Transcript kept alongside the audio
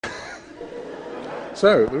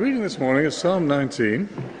So, the reading this morning is Psalm 19,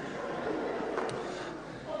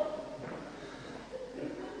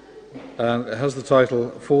 and it has the title,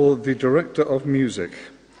 For the Director of Music,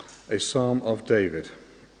 a Psalm of David.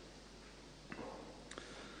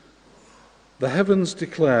 The heavens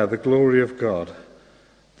declare the glory of God.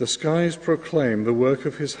 The skies proclaim the work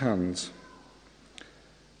of his hands.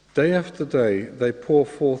 Day after day they pour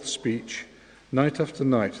forth speech. Night after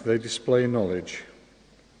night they display knowledge.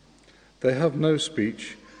 They have no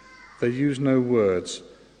speech. They use no words.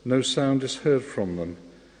 No sound is heard from them.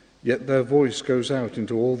 Yet their voice goes out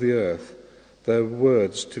into all the earth, their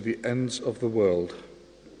words to the ends of the world.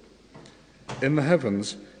 In the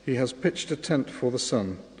heavens he has pitched a tent for the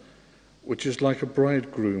sun, which is like a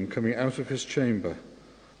bridegroom coming out of his chamber,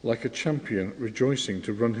 like a champion rejoicing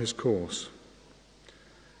to run his course.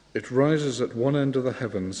 It rises at one end of the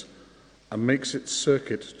heavens and makes its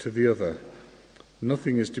circuit to the other.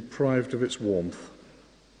 Nothing is deprived of its warmth.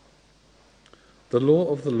 The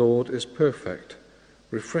law of the Lord is perfect,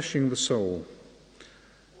 refreshing the soul.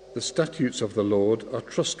 The statutes of the Lord are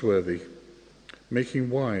trustworthy,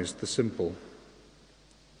 making wise the simple.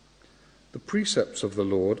 The precepts of the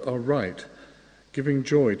Lord are right, giving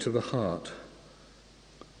joy to the heart.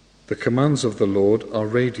 The commands of the Lord are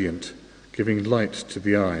radiant, giving light to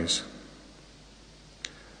the eyes.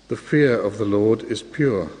 The fear of the Lord is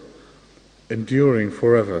pure, enduring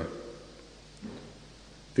forever.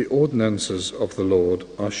 The ordinances of the Lord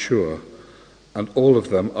are sure, and all of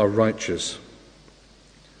them are righteous.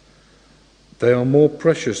 They are more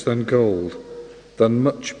precious than gold, than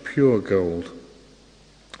much pure gold.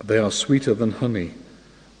 They are sweeter than honey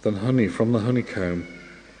from the honeycomb.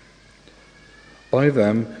 By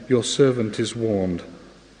them your servant is warned.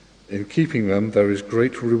 In keeping them there is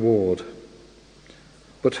great reward.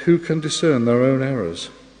 But who can discern their own errors?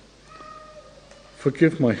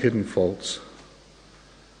 Forgive my hidden faults.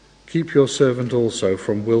 Keep your servant also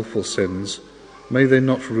from willful sins. May they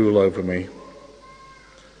not rule over me.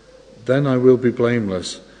 Then I will be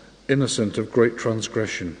blameless, innocent of great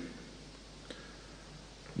transgression.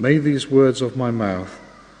 May these words of my mouth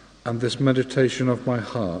and this meditation of my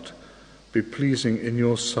heart be pleasing in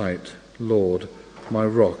your sight, Lord, my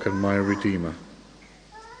rock and my redeemer.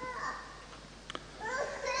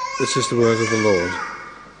 This is the word of the Lord.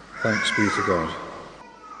 Thanks be to God.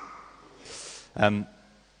 I'm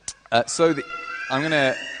going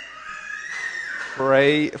to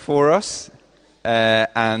pray for us,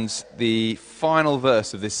 and the final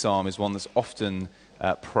verse of this psalm is one that's often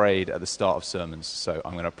prayed at the start of sermons, so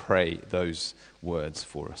I'm going to pray those words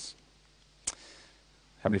for us.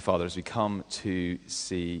 Heavenly Father, as we come to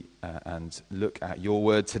see and look at your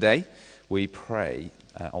word today, we pray,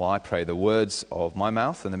 I pray the words of my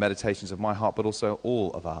mouth and the meditations of my heart, but also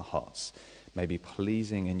all of our hearts, may be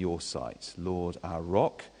pleasing in your sight, Lord, our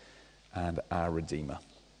rock and our redeemer.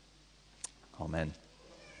 Amen.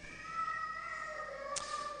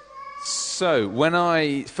 So, when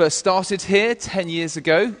I first started here 10 years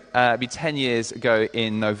ago, it'll be 10 years ago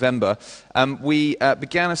in November, we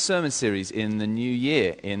began a sermon series in the new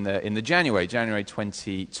year, in the January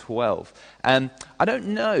 2012. I don't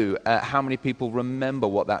know how many people remember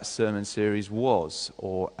what that sermon series was,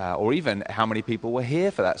 or even how many people were here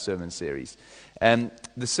for that sermon series. The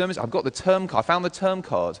sermons, I've got the term card. I found the term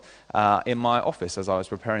card in my office as I was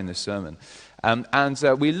preparing this sermon. And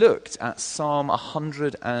we looked at Psalm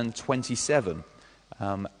 127.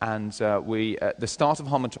 The start of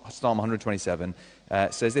Psalm 127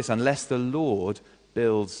 says this: unless the Lord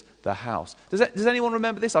builds the house. Does anyone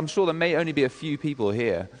remember this? I'm sure there may only be a few people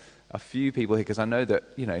here, because I know that,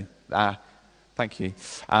 thank you.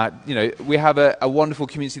 We have a wonderful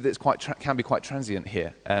community that's can be quite transient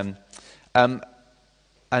here.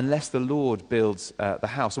 Unless the Lord builds the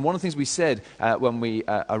house. And one of the things we said when we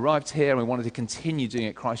arrived here and we wanted to continue doing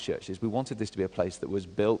it at Christchurch is we wanted this to be a place that was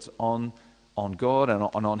built on God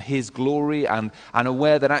and on His glory, and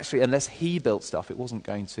aware that actually unless He built stuff, it wasn't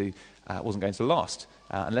going to last.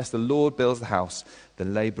 Unless the Lord builds the house, the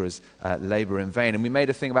labourers labour in vain. And we made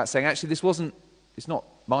a thing about saying actually it's not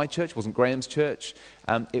my church, it wasn't Graham's church,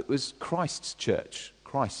 it was Christ's church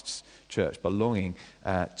belonging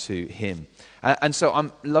to Him. And so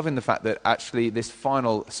I'm loving the fact that actually this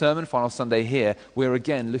final Sunday here, we're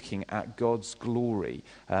again looking at God's glory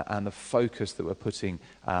and the focus that we're putting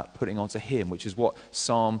onto Him, which is what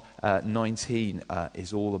Psalm 19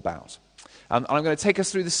 is all about. And I'm going to take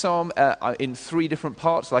us through the psalm in three different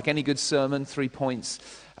parts, like any good sermon, 3 points.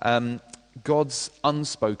 God's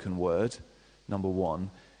unspoken word, number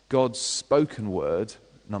 1. God's spoken word,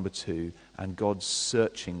 number 2. And God's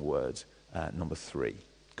searching word, number 3.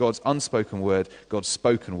 God's unspoken word, God's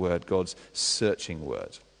spoken word, God's searching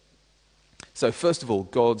word. So first of all,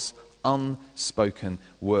 God's unspoken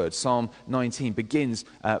word. Psalm 19 begins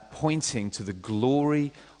pointing to the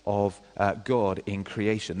glory of God in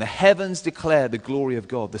creation. The heavens declare the glory of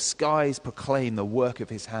God. The skies proclaim the work of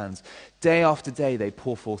his hands. Day after day they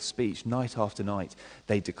pour forth speech. Night after night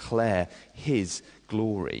they declare his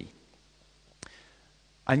glory.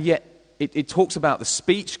 And yet it talks about the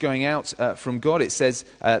speech going out from God. It says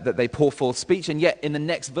that they pour forth speech. And yet in the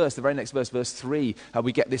next verse, the very next verse, verse 3,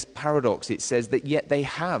 we get this paradox. It says that yet they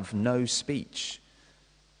have no speech.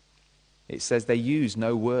 It says they use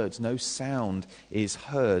no words, no sound is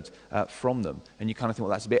heard from them. And you kind of think,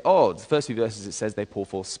 well, that's a bit odd. The first few verses it says they pour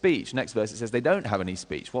forth speech. Next verse it says they don't have any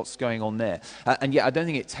speech. What's going on there? And yet I don't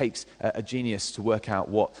think it takes a genius to work out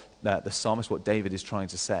what the psalmist, what David is trying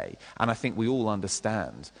to say. And I think we all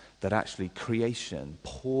understand that actually creation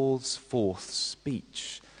pours forth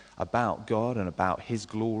speech about God and about his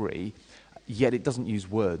glory, yet it doesn't use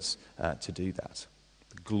words to do that.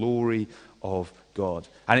 The glory of God.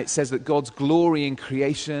 And it says that God's glory in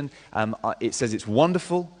creation, it says it's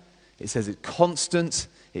wonderful, it says it's constant,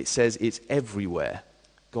 it says it's everywhere.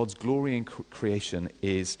 God's glory in creation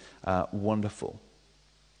is wonderful.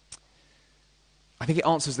 I think it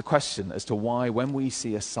answers the question as to why when we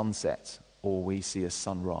see a sunset or we see a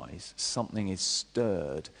sunrise, something is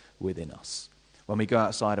stirred within us. When we go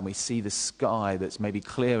outside and we see the sky that's maybe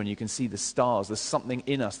clear and you can see the stars, there's something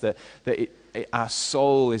in us that our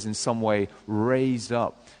soul is in some way raised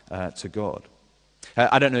up to God.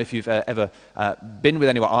 I don't know if you've ever been with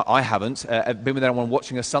anyone, I haven't, been with anyone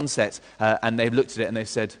watching a sunset and they've looked at it and they've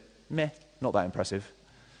said, meh, not that impressive.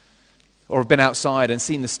 Or have been outside and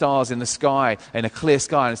seen the stars in the sky, in a clear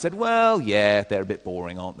sky, and said, well, yeah, they're a bit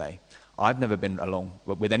boring, aren't they? I've never been along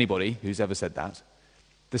with anybody who's ever said that.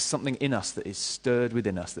 There's something in us that is stirred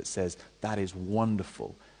within us that says, that is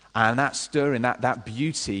wonderful. And that stirring, that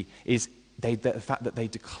beauty is the fact that they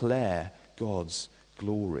declare God's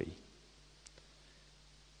glory.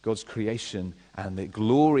 God's creation and the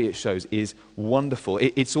glory it shows is wonderful.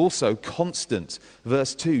 It's also constant.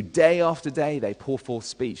 Verse 2, day after day they pour forth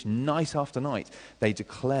speech. Night after night they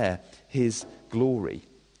declare his glory.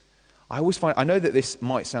 I know that this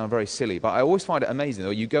might sound very silly, but I always find it amazing. Though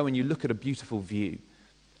you go and you look at a beautiful view.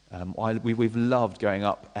 We've loved going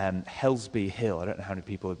up Helsby Hill. I don't know how many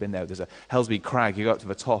people have been there. There's a Helsby Crag. You go up to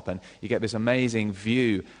the top and you get this amazing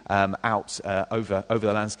view out over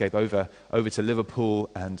the landscape, over to Liverpool,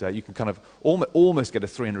 and you can kind of almost get a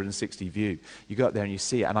 360 view. You go up there and you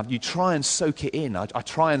see it, and you try and soak it in. I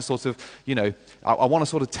try and sort of, I want to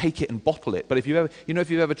sort of take it and bottle it. But if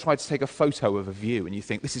you've ever tried to take a photo of a view and you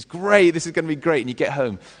think, this is great, this is going to be great, and you get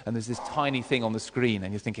home and there's this tiny thing on the screen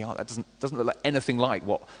and you're thinking, oh, that doesn't look like anything like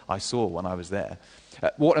what I saw when I was there.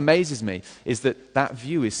 What amazes me is that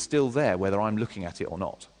view is still there whether I'm looking at it or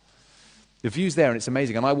not. The view's there and it's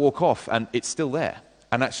amazing, and I walk off and it's still there.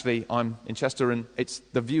 And actually I'm in Chester and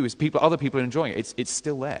the view is other people are enjoying it. It's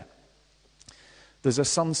still there. There's a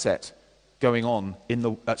sunset going on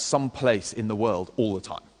at some place in the world all the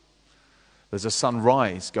time. There's a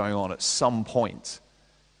sunrise going on at some point.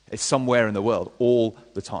 It's somewhere in the world all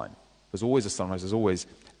the time. There's always a sunrise. There's always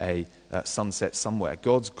a sunset somewhere.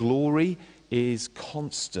 God's glory is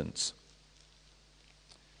constant.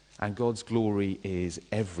 And God's glory is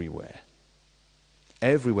everywhere.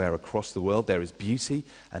 Everywhere across the world there is beauty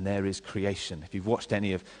and there is creation. If you've watched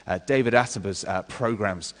any of David Attenborough's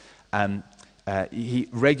programs, he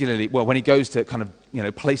regularly, when he goes to kind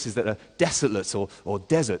of, places that are desolate or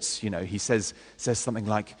deserts, he says something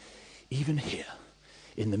like, even here,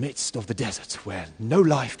 in the midst of the desert where no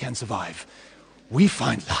life can survive, we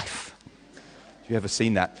find life. Have you ever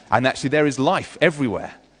seen that? And actually there is life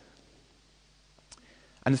everywhere.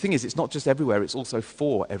 And the thing is, it's not just everywhere, it's also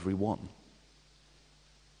for everyone.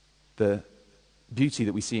 The beauty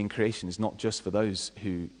that we see in creation is not just for those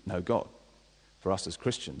who know God. For us as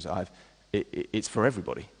Christians, it's for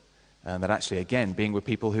everybody. And that actually, again, being with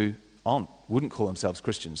people who wouldn't call themselves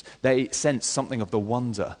Christians, they sense something of the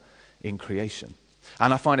wonder in creation.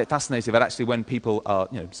 And I find it fascinating that actually when people are,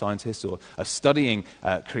 scientists or are studying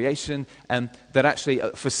creation, that actually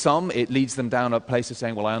for some it leads them down a place of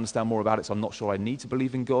saying, well, I understand more about it, so I'm not sure I need to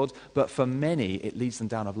believe in God. But for many, it leads them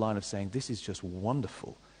down a line of saying, this is just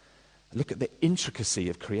wonderful. Look at the intricacy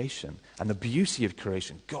of creation and the beauty of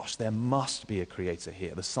creation. Gosh, there must be a creator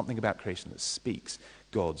here. There's something about creation that speaks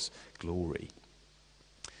God's glory.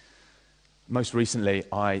 Most recently,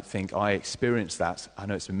 I think I experienced that. I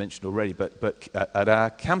know it's been mentioned already, but at our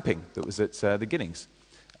camping that was at the Giddings.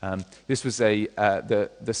 This was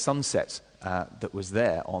the sunset that was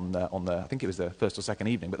there on the I think it was the first or second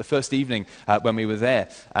evening, but the first evening when we were there,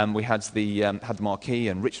 we had the marquee,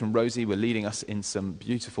 and Richard and Rosie were leading us in some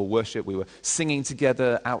beautiful worship. We were singing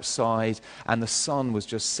together outside, and the sun was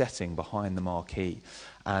just setting behind the marquee,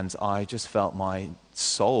 and I just felt my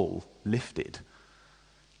soul lifted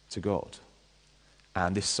to God.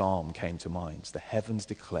 And this psalm came to mind. The heavens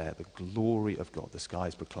declare the glory of God. The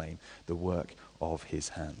skies proclaim the work of his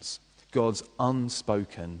hands. God's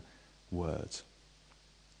unspoken word.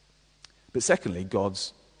 But secondly,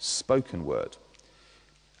 God's spoken word.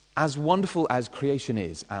 As wonderful as creation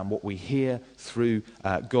is and what we hear through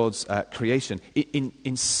God's creation,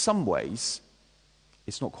 in some ways,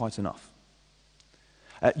 it's not quite enough.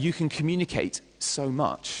 You can communicate so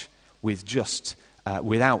much with just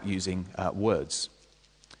without using words.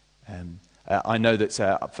 I know that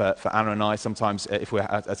for Anna and I, sometimes if we're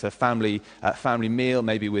at a family meal,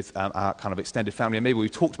 maybe with our kind of extended family, and maybe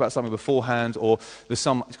we've talked about something beforehand, or there's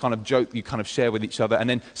some kind of joke you kind of share with each other, and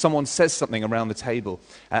then someone says something around the table,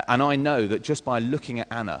 and I know that just by looking at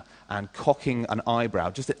Anna and cocking an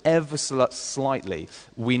eyebrow, just ever slightly,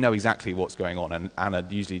 we know exactly what's going on, and Anna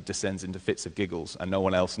usually descends into fits of giggles, and no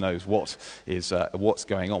one else knows what's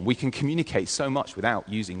going on. We can communicate so much without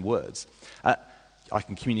using words. I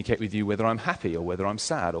can communicate with you whether I'm happy or whether I'm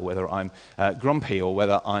sad or whether I'm grumpy or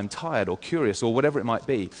whether I'm tired or curious or whatever it might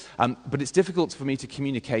be. But it's difficult for me to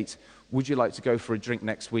communicate, would you like to go for a drink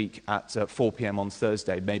next week at 4 p.m. on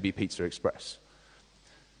Thursday, maybe Pizza Express?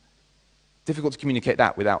 Difficult to communicate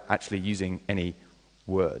that without actually using any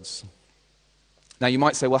words. Now you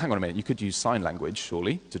might say, well, hang on a minute, you could use sign language,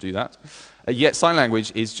 surely, to do that. Yet sign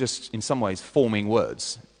language is just, in some ways, forming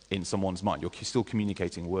words in someone's mind. You're still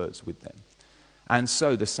communicating words with them. And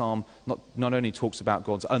so the psalm not only talks about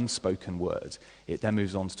God's unspoken word, it then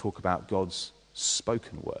moves on to talk about God's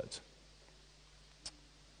spoken word.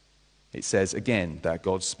 It says again that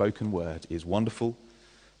God's spoken word is wonderful,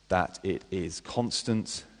 that it is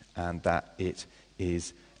constant, and that it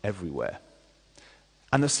is everywhere.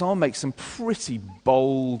 And the psalm makes some pretty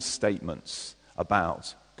bold statements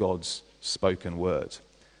about God's spoken word.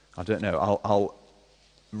 I don't know, I'll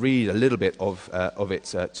read a little bit of it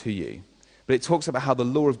to you. But it talks about how the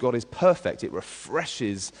law of God is perfect. It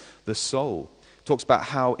refreshes the soul. It talks about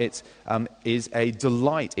how it is a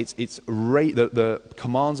delight. The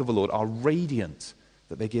commands of the Lord are radiant,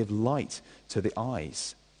 that they give light to the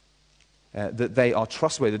eyes, that they are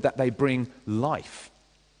trustworthy, that they bring life.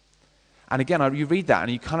 And again, you read that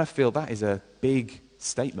and you kind of feel that is a big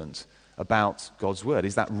statement about God's word.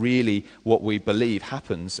 Is that really what we believe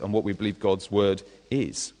happens and what we believe God's word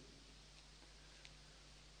is?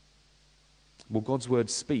 Well, God's word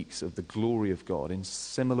speaks of the glory of God in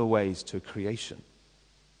similar ways to creation.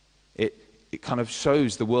 It kind of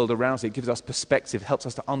shows the world around us. It gives us perspective, helps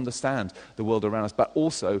us to understand the world around us, but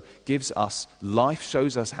also gives us life,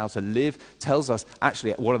 shows us how to live, tells us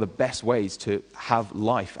actually what are the best ways to have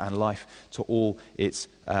life and life to all its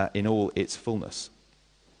in all its fullness.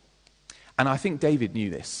 And I think David knew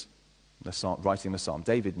this, writing the psalm.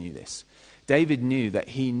 David knew this. David knew that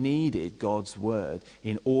he needed God's word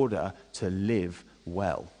in order to live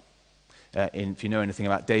well. If you know anything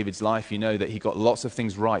about David's life, you know that he got lots of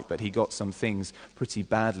things right, but he got some things pretty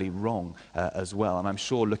badly wrong as well. And I'm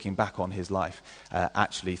sure looking back on his life,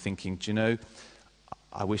 actually thinking, do you know,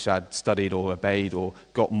 I wish I'd studied or obeyed or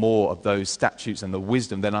got more of those statutes and the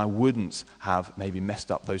wisdom, then I wouldn't have maybe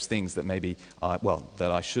messed up those things that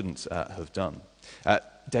that I shouldn't have done.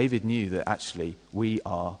 David knew that actually we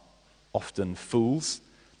are often fools,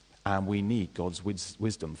 and we need God's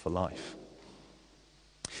wisdom for life.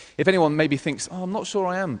 If anyone maybe thinks, I'm not sure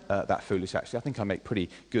I am that foolish, actually, I think I make pretty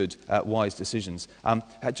good, wise decisions.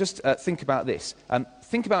 Just think about this.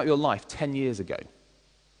 Think about your life 10 years ago.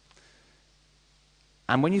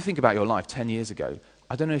 And when you think about your life 10 years ago,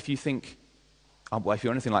 I don't know if you think, if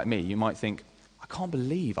you're anything like me, you might think, I can't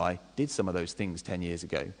believe I did some of those things 10 years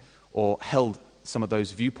ago, or held some of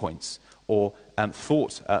those viewpoints, or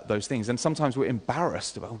thought those things. And sometimes we're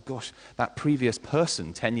embarrassed about, oh gosh, that previous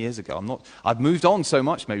person 10 years ago. I've moved on so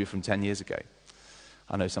much maybe from 10 years ago.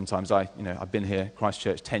 I know sometimes I've been here,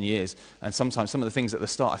 Christchurch, 10 years, and sometimes some of the things at the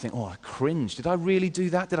start I think, I cringe. Did I really do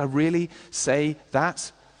that? Did I really say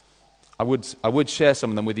that? I would share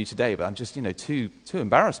some of them with you today, but I'm just, too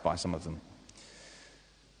embarrassed by some of them.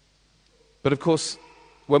 But of course,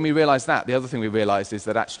 when we realize that, the other thing we realize is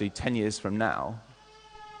that actually 10 years from now,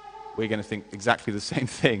 we're going to think exactly the same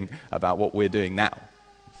thing about what we're doing now.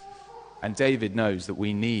 And David knows that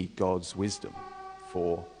we need God's wisdom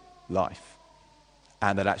for life.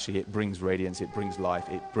 And that actually it brings radiance, it brings life,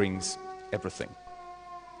 it brings everything.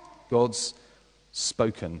 God's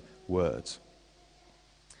spoken word.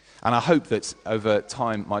 And I hope that over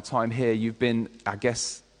my time here, you've been, I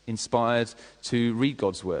guess, inspired to read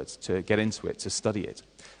God's word, to get into it, to study it.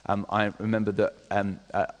 I remember that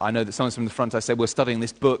I know that someone from the front, I said, we're studying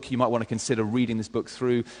this book. You might want to consider reading this book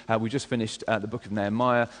through. We just finished the book of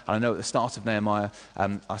Nehemiah. And I know at the start of Nehemiah,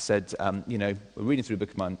 I said, we're reading through the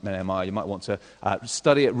book of Nehemiah. You might want to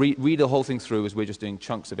study it, read the whole thing through as we're just doing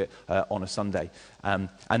chunks of it on a Sunday. And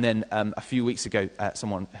then a few weeks ago,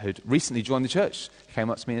 someone who'd recently joined the church came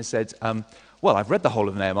up to me and said, well, I've read the whole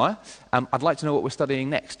of Nehemiah. I'd like to know what we're studying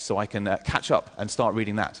next so I can catch up and start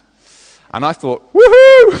reading that. And I thought,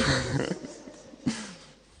 woohoo!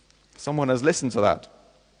 Someone has listened to that.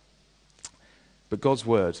 But God's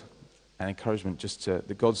word and encouragement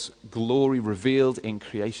that God's glory revealed in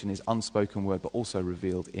creation is unspoken word, but also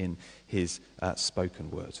revealed in his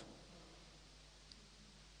spoken word.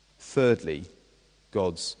 Thirdly,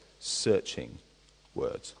 God's searching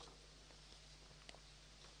word.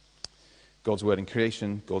 God's word in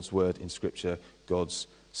creation, God's word in Scripture, God's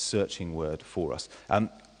searching word for us.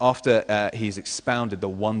 After he's expounded the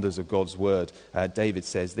wonders of God's word, David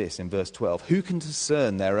says this in verse 12, "Who can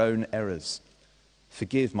discern their own errors?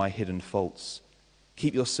 Forgive my hidden faults.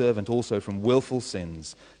 Keep your servant also from willful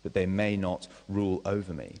sins, that they may not rule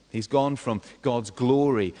over me." He's gone from God's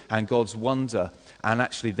glory and God's wonder, and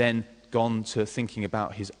actually then gone to thinking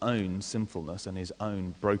about his own sinfulness and his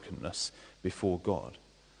own brokenness before God.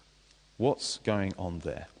 What's going on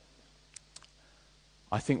there?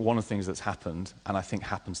 I think one of the things that's happened, and I think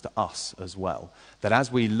happens to us as well, that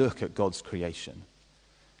as we look at God's creation,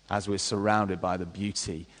 as we're surrounded by the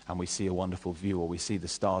beauty and we see a wonderful view or we see the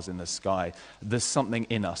stars in the sky, there's something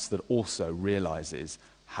in us that also realizes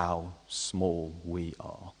how small we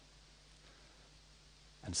are.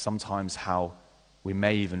 And sometimes how we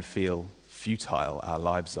may even feel futile our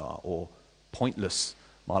lives are, or pointless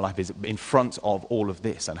my life is in front of all of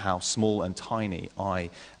this, and how small and tiny I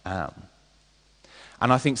am.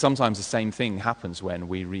 And I think sometimes the same thing happens when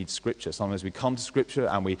we read Scripture. Sometimes we come to Scripture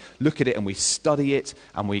and we look at it and we study it,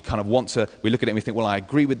 and we kind of we look at it and we think, well, I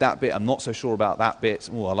agree with that bit, I'm not so sure about that bit,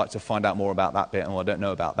 oh, I'd like to find out more about that bit, oh, I don't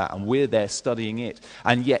know about that. And we're there studying it.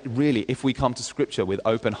 And yet, really, if we come to Scripture with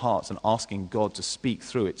open hearts and asking God to speak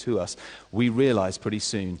through it to us, we realize pretty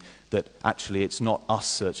soon that actually it's not us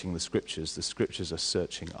searching the Scriptures are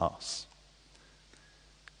searching us.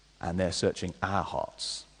 And they're searching our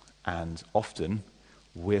hearts. And often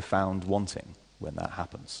we're found wanting when that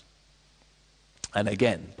happens. And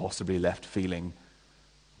again, possibly left feeling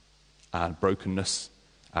our brokenness,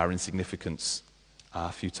 our insignificance,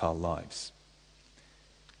 our futile lives.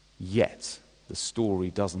 Yet, the story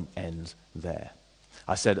doesn't end there.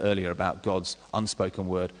 I said earlier about God's unspoken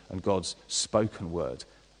word and God's spoken word,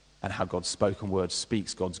 and how God's spoken word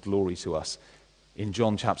speaks God's glory to us. In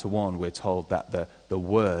John chapter 1, we're told that the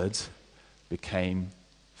word became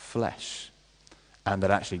flesh. And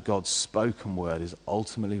that actually God's spoken word is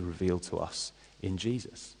ultimately revealed to us in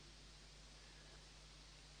Jesus.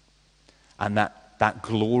 And that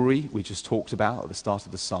glory we just talked about at the start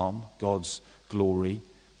of the psalm, God's glory,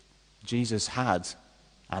 Jesus had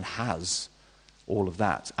and has all of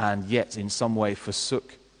that, and yet in some way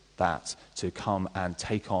forsook that to come and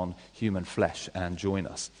take on human flesh and join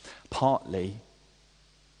us. Partly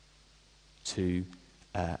to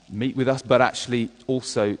meet with us, but actually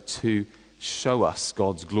also to show us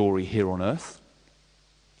God's glory here on earth,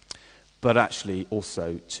 but actually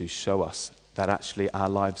also to show us that actually our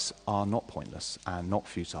lives are not pointless and not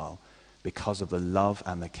futile because of the love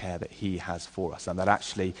and the care that he has for us, and that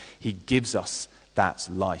actually he gives us that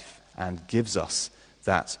life and gives us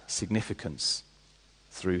that significance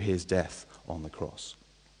through his death on the cross.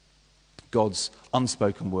 God's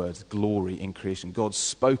unspoken word, glory in creation, God's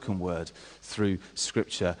spoken word through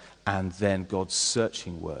Scripture, and then God's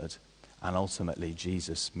searching word, and ultimately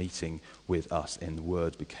Jesus meeting with us in the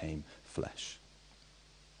Word became flesh.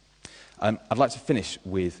 I'd like to finish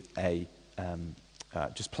with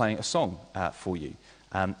just playing a song for you.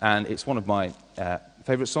 And it's one of my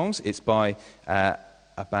favorite songs. It's by a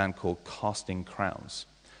band called Casting Crowns.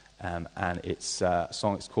 And it's a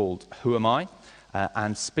song, it's called Who Am I?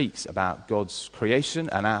 And speaks about God's creation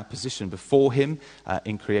and our position before him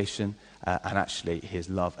in creation, and actually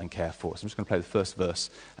his love and care for us. I'm just going to play the first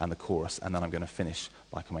verse and the chorus, and then I'm going to finish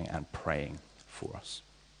by coming and praying for us.